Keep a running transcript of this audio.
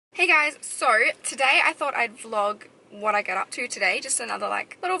Hey guys, so today I thought I'd vlog what I get up to today, just another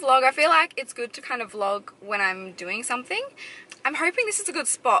like little vlog. I feel like it's good to kind of vlog when I'm doing something. I'm hoping this is a good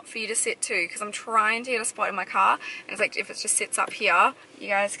spot for you to sit to because I'm trying to get a spot in my car, and it's like if it just sits up here, you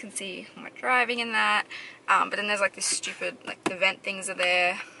guys can see my driving in that, but then there's like this stupid, like the vent things are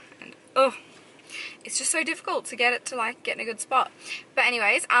there, and oh, it's just so difficult to get it to like get in a good spot. But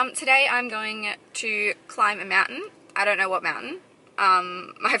anyways, today I'm going to climb a mountain. I don't know what mountain.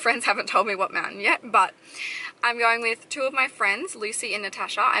 My friends haven't told me what mountain yet, but I'm going with two of my friends, Lucy and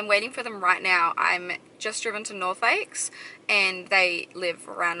Natasha. I'm waiting for them right now. I'm just driven to North Lakes and they live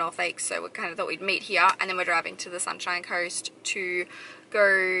around North Lakes, so we kind of thought we'd meet here, and then we're driving to the Sunshine Coast to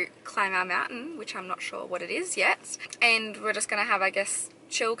go climb our mountain, which I'm not sure what it is yet. And we're just gonna have, I guess,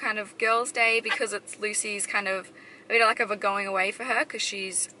 chill kind of girls' day because it's Lucy's kind of a bit like of a going away for her because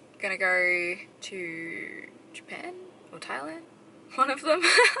she's gonna go to Japan or Thailand. One of them.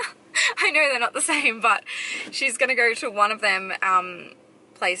 I know they're not the same, but she's gonna go to one of them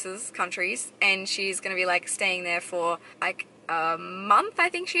countries, and she's gonna be like staying there for like a month, I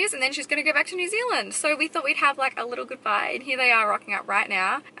think she is, and then she's gonna go back to New Zealand. So we thought we'd have like a little goodbye, and here they are rocking up right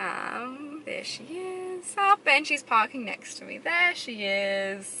now. There she is up, and she's parking next to me. There she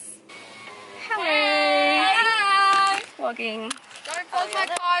is. Hello. Hi. Vlogging. Don't vlog my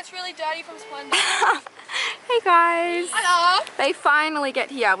car, it's really dirty from Splendor. Hey guys. Hello. They finally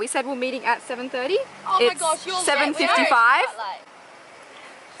get here. We said we're meeting at 7:30. Oh my gosh, you're 7:55.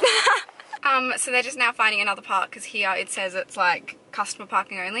 So they're just now finding another park because here it says it's like customer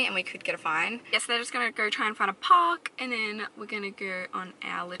parking only and we could get a fine. Yes, they're just gonna go try and find a park, and then we're gonna go on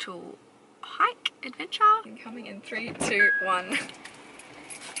our little hike adventure. I'm coming in 3, 2, 1.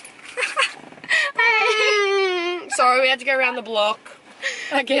 Hey. Sorry, we had to go around the block.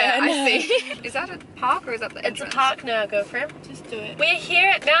 Again. Yeah, I see. Is that a park or is that the entrance? It's a park now, girlfriend. Just do it. We're here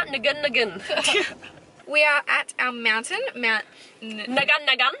at Mount Ngungun. We are at our mountain, Mount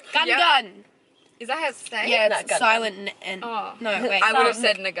Ngungun. Yep. Is that how it's saying? Yeah, No, it's silent and Oh. no, wait. I would have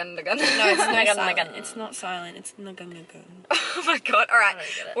said Ngungun. No, it's not Ngungun. silent. It's not silent. It's Ngungun. Oh my god. Alright,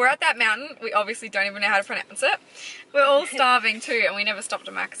 we're at that mountain. We obviously don't even know how to pronounce it. We're all starving too, and we never stopped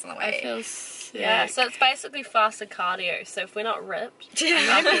at Mac's on the I way. feel sick. Yeah, so it's basically faster cardio, so if we're not ripped,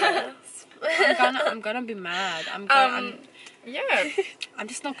 I'm gonna be mad. Yeah. I'm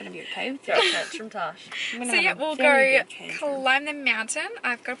just not gonna be okay with throw a it. tantrum, Tash. So yeah, we'll go climb the mountain.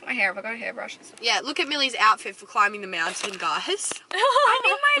 I've got to put my hair up. I've got a hairbrush. Yeah, look at Millie's outfit for climbing the mountain, guys. I'm in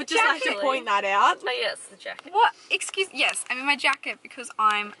my Would just like jacket. to point that out. Oh yes, the jacket. What? Yes, I'm in my jacket because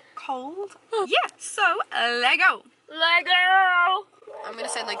I'm cold. Yeah, so Lego. Lego! I'm gonna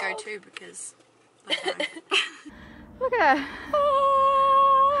say Lego too because. Look at her.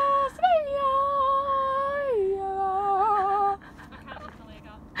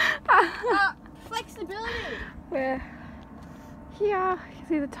 Flexibility. We're here. You can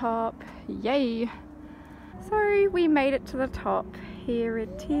see the top. Yay. So we made it to the top. Here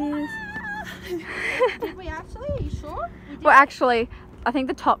it is. Did we actually? Are you sure? Well, actually, I think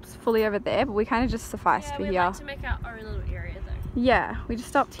the top's fully over there, but we kind of just sufficed for we'd here. like to make our own little area though. Yeah, we just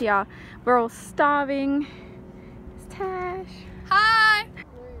stopped here. We're all starving. It's Tash. Hi!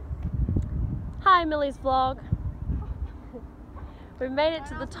 Hi, Millie's vlog. We've made it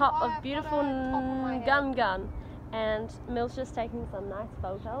to the top of beautiful Ngungun, and Mill's just taking some nice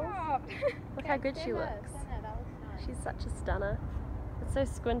photos. Look how good she looks. She's such a stunner. It's so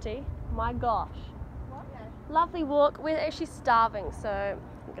squinty. My gosh. Lovely walk. We're actually starving, so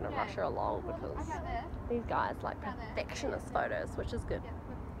I'm gonna rush her along because these guys like perfectionist photos, which is good.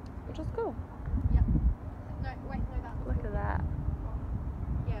 Which is cool. Look at that.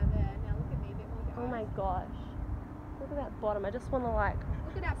 Oh my gosh. Look at that bottom. I just want to like.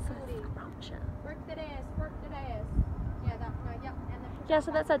 Look at that booty. Work that ass. Work that ass. Yeah, that. No, yep. And then. Yeah,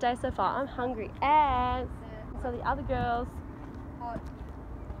 so that's our day so far. I'm hungry as. So the other girls.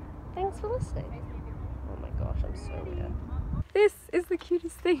 Thanks for listening. Oh my gosh, I'm so weird. This is the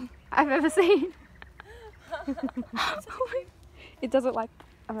cutest thing I've ever seen. It doesn't like.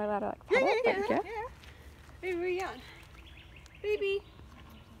 Am I allowed to like pet it? Thank you. Baby, where you going? Baby.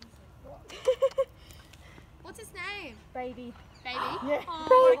 What's his name? Baby. Baby? Yeah.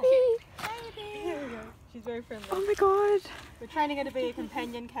 Oh, Baby. Here we go. She's very friendly. Oh my god. We're training her to be a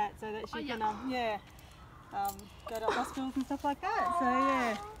companion cat so that she can, go to hospitals and stuff like that. So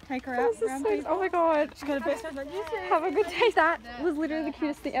yeah, take her out around people. Oh my god. She's got a best friend like you. Have a good day. That was literally the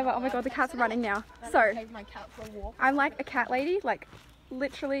cutest thing ever. Oh my god, the cat's running now. So, Take my cat for a walk. I'm like a cat lady, like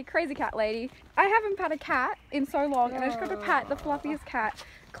literally crazy cat lady. I haven't pat a cat in so long, and I just got to pat the fluffiest cat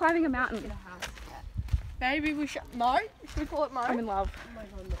climbing a mountain. Baby, we should. Mo? Should we call it Mo? I'm in love. Oh my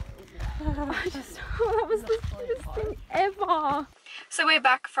god, no. I just thought that was the cutest thing ever. So we're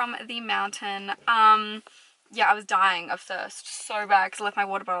back from the mountain. Yeah, I was dying of thirst so bad because I left my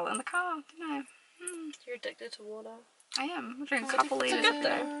water bottle in the car, didn't I? You're addicted to water. I am. I drink a couple litres a good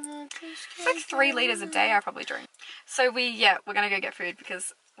day. It's like 3 litres a day I probably drink. So we're gonna go get food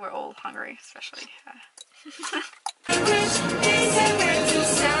because we're all hungry, especially her.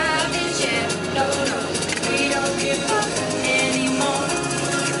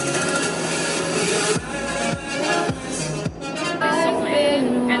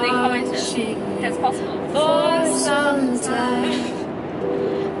 And then commented, it's possible for some time.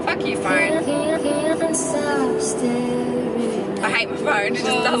 Fuck you, phone. I hate my phone, it just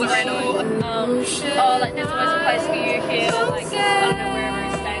does it randomly. Oh, like there's always a place for you here, like, I don't know, wherever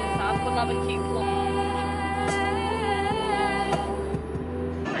you're staying and stuff. Would love a cute vlog.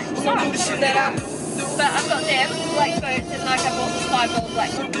 But I've got them, black boots, and like I bought the $5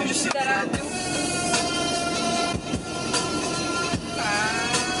 black boots.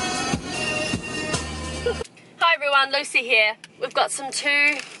 Hi everyone, Lucy here. We've got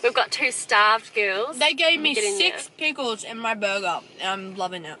two starved girls. They gave me 6 pickles in my burger. I'm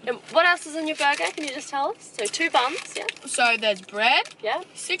loving it. And what else is in your burger? Can you just tell us? So 2 buns, yeah? So there's bread, Yeah.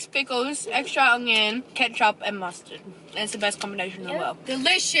 6 pickles, extra onion, ketchup, and mustard. It's the best combination in the world.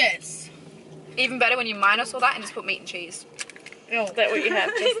 Delicious. Even better when you minus all that and just put meat and cheese. Is that what you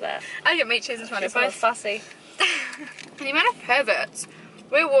have? Just that? I get meat, cheese and tomato You're both sauce. fussy. The amount of perverts.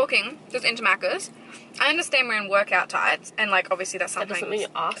 We're walking just into Macca's. I understand we're in workout tights and like obviously that's That something. doesn't mean you're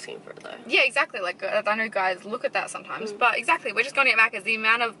asking for it though. Yeah, exactly. Like I know guys look at that sometimes, but exactly, we're just going to get Macca's. The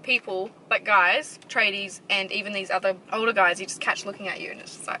amount of people, like guys, tradies, and even these other older guys, you just catch looking at you, and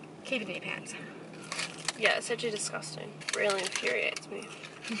it's just like keep it in your pants. Yeah, it's actually disgusting. Really infuriates me.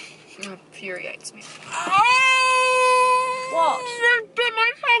 It infuriates me. What? It bit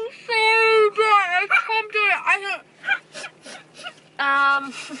my tongue so bad. I can't do it.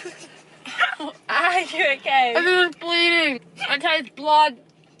 Are you okay? It is bleeding. I taste blood,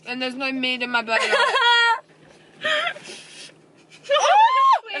 and there's no meat in my burger.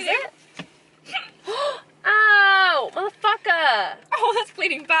 Is it? Ow! Motherfucker! Oh, that's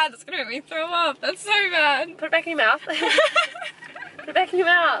bleeding bad. That's gonna make me throw up. That's so bad. Put it back in your mouth. Put it back in your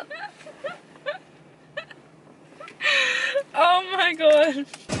mouth. Oh my god.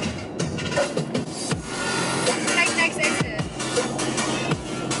 Take next exit.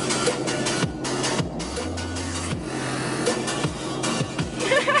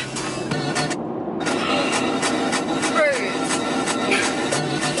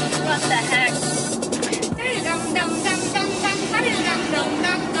 What the heck?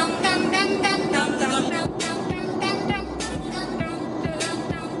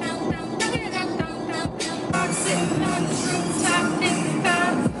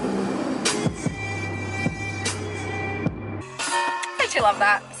 I love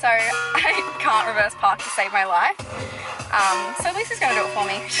that. So I can't reverse park to save my life. So Lisa's gonna do it for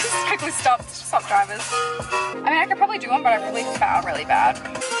me. Just quickly stop drivers. I mean, I could probably do one, but I probably foul really bad.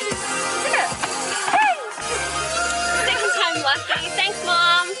 Second time lucky. Thanks,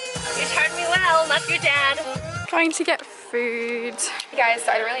 Mom. You turned me well, not your dad. Going to get food. Hey guys,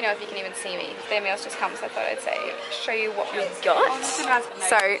 so I don't really know if you can even see me. Their meals just come, so I thought I'd show you what we've got.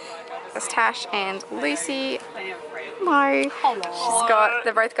 So there's Tash and Lucy. Hello.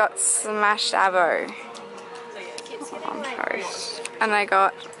 They've both got smashed avo on toast. And they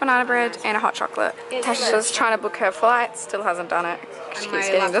got banana bread and a hot chocolate. Tash is just trying to book her flight, still hasn't done it. She keeps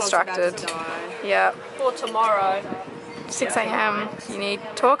getting distracted. Yep. For tomorrow. 6 AM. You need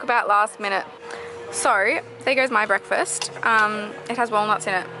to talk about last minute. So, there goes my breakfast. It has walnuts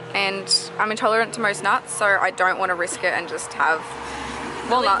in it, and I'm intolerant to most nuts, so I don't want to risk it and just have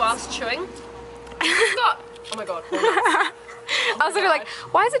walnuts. Whilst chewing. Oh my god. I was sort of like,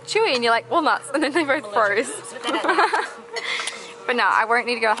 why is it chewy? And you're like, walnuts, and then they both froze. But no, I won't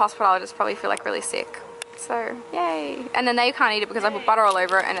need to go to the hospital. I'll just probably feel like really sick. So, yay. And then they can't eat it because I put butter all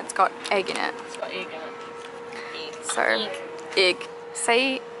over it and it's got egg in it. It's got egg in it. So, egg.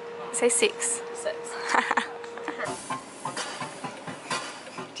 Say 6. 6.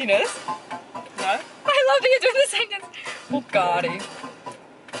 Do you know this? No? I love that you're doing the sentence. Bugatti.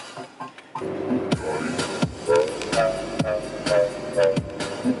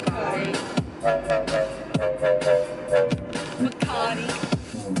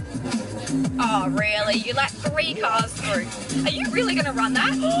 Oh, really? You let 3 cars through. Are you really gonna run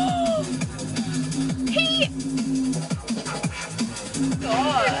that?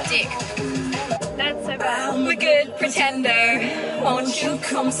 God. Dick. That's so bad. I'm a good pretender. Won't you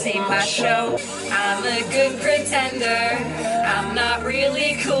come see my show? I'm a good pretender. I'm not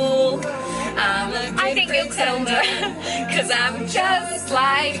really cool. think you'll tell me, cause I'm just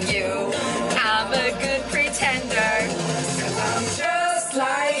like you. I'm a good pretender, cause I'm just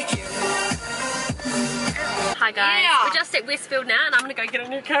like you. Hi guys, Yeah. we're just at Westfield now and I'm gonna go get a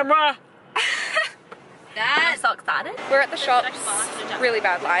new camera. I'm so excited. We're at the shops, really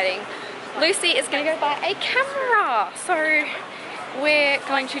bad lighting. Lucy is going to go buy a camera. So we're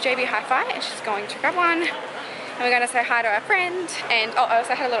going to JB Hi-Fi and she's going to grab one. And we're going to say hi to our friend. And oh, I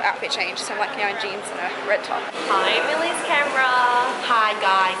also had a little outfit change. So I'm like, you know, jeans and a red top. Hi, Millie's camera. Hi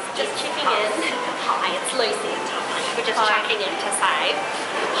guys. Just checking in. Hi, it's Lucy. We're just checking in to say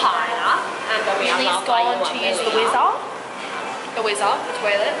hi. And Millie's gone to use the whizzer. The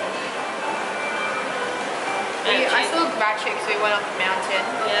toilet. I saw Ratchet because we went up the mountain.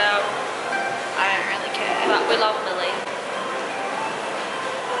 Yeah. I don't really care. But we love Millie.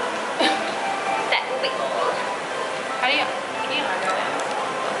 That will be all. Can you go there?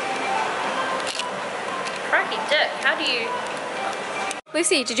 Cracky dick, how do you...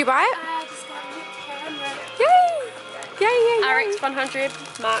 Lucy, did you buy it? I just got a new camera. Yay! Yay, yay, yay. RX 100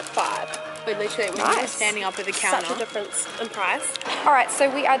 Mark 5. We literally were Nice. just standing up at the counter. Such a difference in price. Alright, so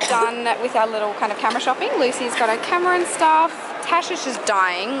we are done with our little kind of camera shopping. Lucy's got her camera and stuff. Tasha's just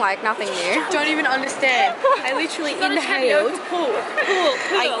dying, like nothing new. Don't even understand. I literally inhaled.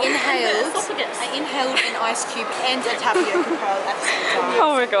 I inhaled an ice cube and a tapioca pearl at the same time.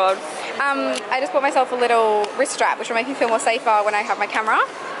 Oh my god. I just bought myself a little wrist strap which will make me feel more safer when I have my camera.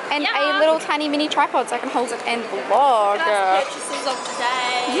 And a little tiny mini tripod so I can hold it and vlog. Purchases of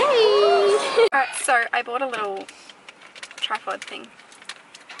today. Yay! Alright, so I bought a little tripod thing.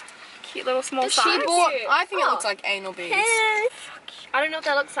 Cute little small size. I think it looks like anal beads. I don't know what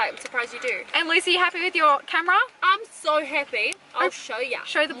that looks like. I'm surprised you do. And Lucy, you happy with your camera? I'm so happy. I'll show you.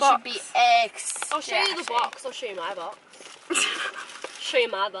 Show the You box. should be I'll show you the box. I'll show you my box. Show you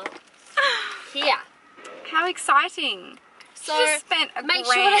my box. Here. How exciting. So She just spent a make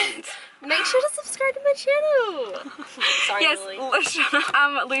grand. Make sure to subscribe to my channel. Sorry, Yes,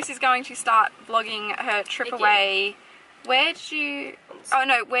 Millie. Lucy's going to start vlogging her trip Thank you. away. Where did you... Oh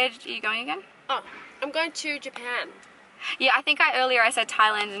no, where are you going again? Oh, I'm going to Japan. Yeah, I think earlier I said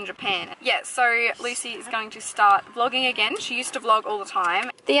Thailand and Japan. Yeah, so Lucy is going to start vlogging again. She used to vlog all the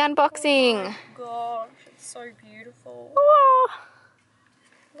time. The unboxing. Gosh, it's so beautiful. Oh,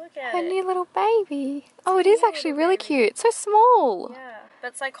 Look at her it. new little baby. Oh, it is actually really cute. So small. Yeah, but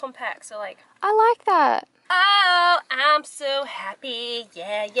it's like compact, so like... I like that. Oh, I'm so happy.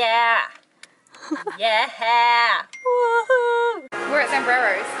 Yeah, yeah. Yeah. Woohoo. We're at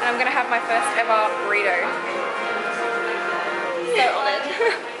Zambreros and I'm going to have my first ever burrito. So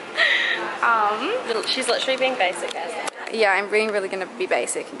honoured. She's literally being basic, guys. Yeah, I'm being really going to be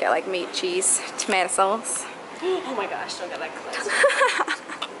basic and get like meat, cheese, tomato sauce. Oh my gosh, don't get that close.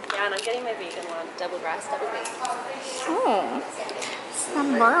 Yeah, and I'm getting my vegan one. Double rice, double beef. Oh,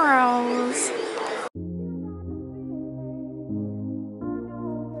 Zambreros.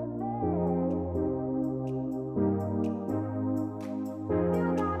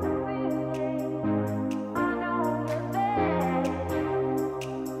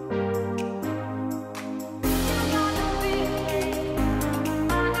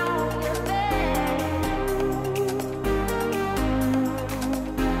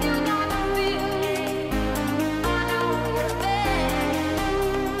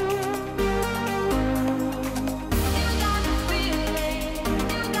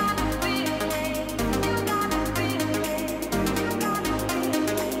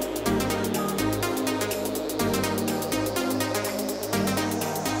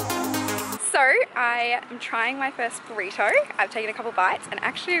 So I am trying my first burrito. I've taken a couple bites and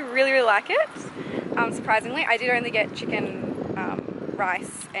actually really like it. Surprisingly, I did only get chicken,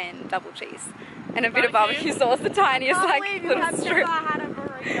 rice and double cheese and a bit of barbecue sauce, the tiniest like little strip. had a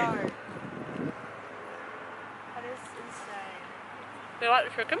burrito. That is insane. Do you like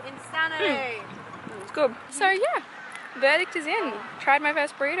the chicken? Insanity! It's good. So yeah, verdict is in. Tried my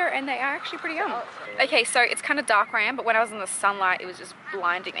first burrito and they are actually pretty yum. Okay, so it's kind of dark where I am, but when I was in the sunlight, it was just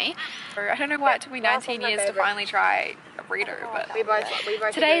blinding me. So I don't know why it took me 19 years to finally try a burrito, but We both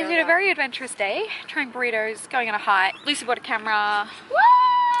today has been a very adventurous day. Trying burritos, going on a hike. Lucy bought a camera.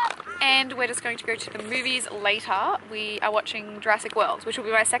 And we're just going to go to the movies later. We are watching Jurassic World, which will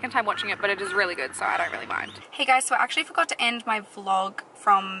be my second time watching it, but it is really good, so I don't really mind. Hey guys, so I actually forgot to end my vlog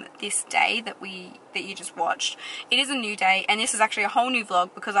from this day that you just watched. It is a new day, and this is actually a whole new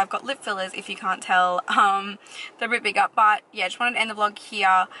vlog because I've got lip fillers, if you can't tell. They're a bit bigger, but yeah, just wanted to end the vlog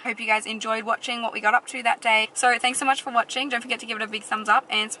here. Hope you guys enjoyed watching what we got up to that day. So thanks so much for watching. Don't forget to give it a big thumbs up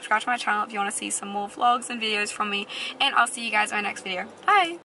and subscribe to my channel if you want to see some more vlogs and videos from me, and I'll see you guys in my next video. Bye!